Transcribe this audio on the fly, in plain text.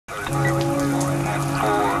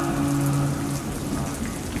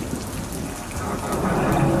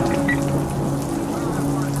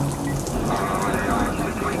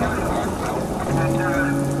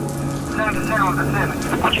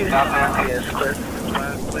clear.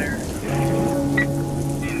 5 clear. Yeah,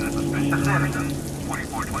 suspicious person.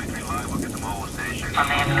 2423 live, we'll get them all to station. I'm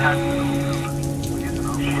in cut.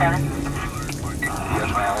 C7? Yes,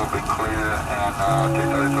 ma'am, we'll be clear, and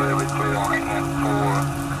 233 will be clear on hand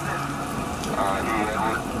 4. E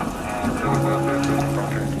Edward, and it was up there.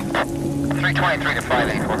 323 to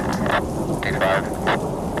 584. T5.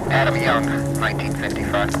 Adam Young,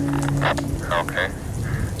 1955. Okay.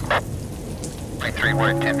 23, we're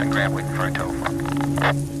at 10th and Grant, waiting for a tow.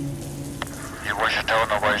 Your voice is told,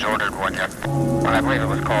 nobody's ordered one yet. I believe it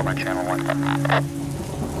was called on channel 1.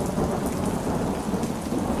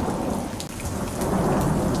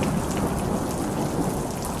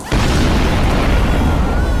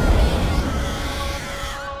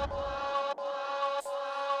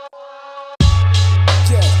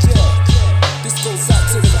 This goes out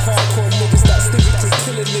to the hardcore niggas that stick to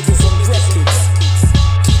killing niggas on records,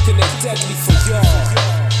 keeping it deadly for y'all.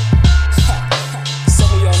 Some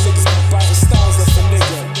of y'all niggas be biting styles off a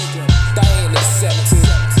nigga. That ain't accepted.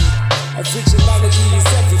 Originality is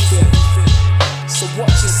everything. So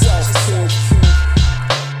watch yourself, kid.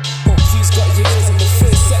 Hope you's got your ears in the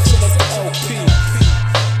first section of the LP.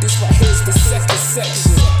 This right here's the second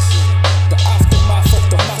section.